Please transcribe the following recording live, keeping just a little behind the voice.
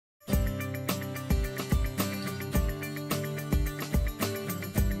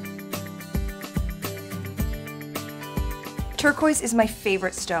Turquoise is my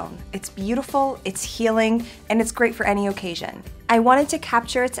favorite stone. It's beautiful, it's healing, and it's great for any occasion. I wanted to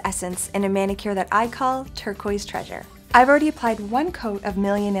capture its essence in a manicure that I call Turquoise Treasure. I've already applied one coat of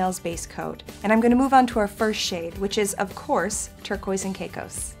Million Nails base coat, and I'm going to move on to our first shade, which is, of course, Turquoise and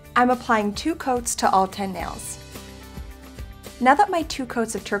Caicos. I'm applying 2 coats to all 10 nails. Now that my 2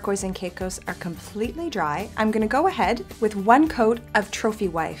 coats of Turquoise and Caicos are completely dry, I'm going to go ahead with 1 coat of Trophy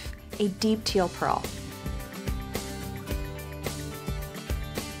Wife, a deep teal pearl.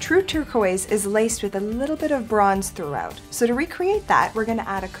 True turquoise is laced with a little bit of bronze throughout, so to recreate that, we're going to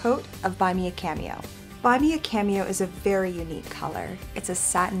add a coat of Buy Me a Cameo. Buy Me a Cameo is a very unique color. It's a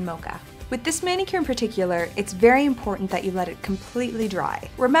satin mocha. With this manicure in particular, it's very important that you let it completely dry.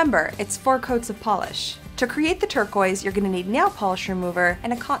 Remember, it's 4 coats of polish. To create the turquoise, you're going to need nail polish remover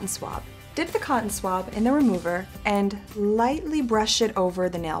and a cotton swab. Dip the cotton swab in the remover and lightly brush it over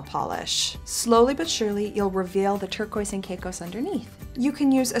the nail polish. Slowly but surely, you'll reveal the Turquoise and Caicos underneath. You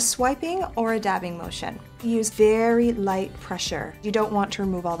can use a swiping or a dabbing motion. Use very light pressure. You don't want to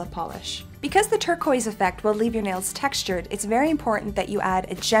remove all the polish. Because the turquoise effect will leave your nails textured, it's very important that you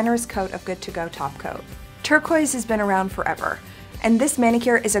add a generous coat of Good To Go top coat. Turquoise has been around forever, and this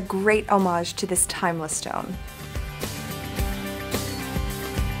manicure is a great homage to this timeless stone.